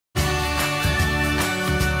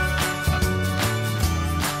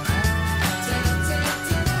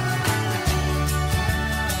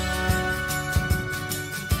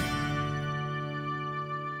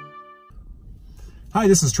Hi,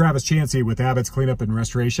 this is Travis Chansey with Abbott's Cleanup and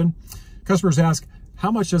Restoration. Customers ask, how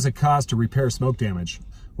much does it cost to repair smoke damage?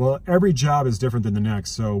 Well, every job is different than the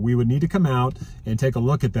next, so we would need to come out and take a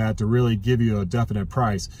look at that to really give you a definite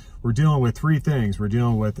price. We're dealing with three things. We're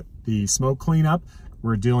dealing with the smoke cleanup.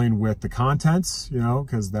 We're dealing with the contents,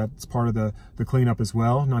 because that's part of the cleanup as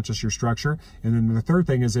well, not just your structure. And then the third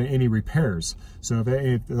thing is any repairs. So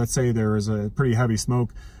if let's say there is a pretty heavy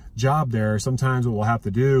smoke job there, sometimes what we'll have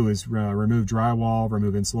to do is remove drywall,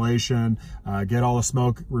 remove insulation, get all the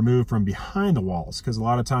smoke removed from behind the walls, because a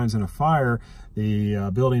lot of times in a fire,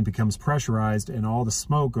 the building becomes pressurized and all the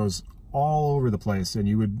smoke goes all over the place, and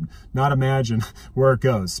you would not imagine where it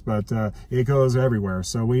goes, but it goes everywhere.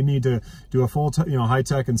 So we need to do a full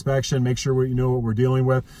high-tech inspection, make sure we know what we're dealing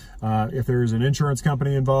with. If there's an insurance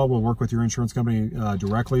company involved, we'll work with your insurance company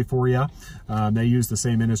directly for you. They use the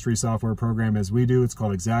same industry software program as we do. It's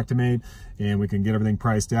called Xactimate, and we can get everything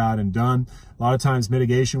priced out and done. A lot of times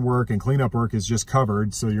mitigation work and cleanup work is just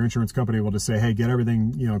covered, so your insurance company will just say, hey, get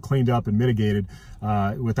everything cleaned up and mitigated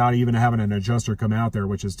without even having an adjuster come out there,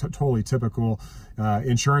 which is totally typical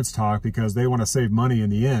insurance talk, because they want to save money in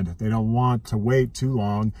the end. They don't want to wait too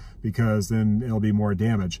long, because then it'll be more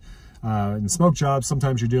damage. In smoke jobs,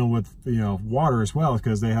 sometimes you're dealing with water as well,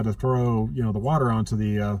 because they had to throw the water onto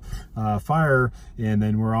the fire, and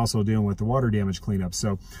then we're also dealing with the water damage cleanup.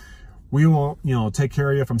 So we will take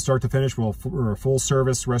care of you from start to finish. We're a full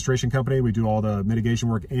service restoration company. We do all the mitigation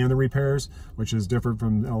work and the repairs, which is different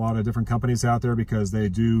from a lot of different companies out there, because they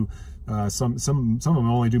do some of them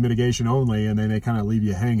only do mitigation only, and then they kind of leave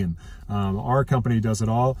you hanging. Our company does it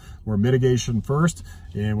all. We're mitigation first,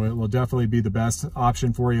 and we'll definitely be the best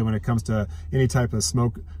option for you when it comes to any type of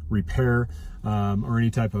smoke repair or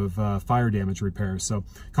any type of fire damage repair. So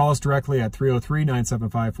call us directly at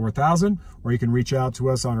 303-975-4000, or you can reach out to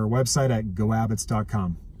us on our website at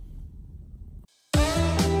goabbots.com.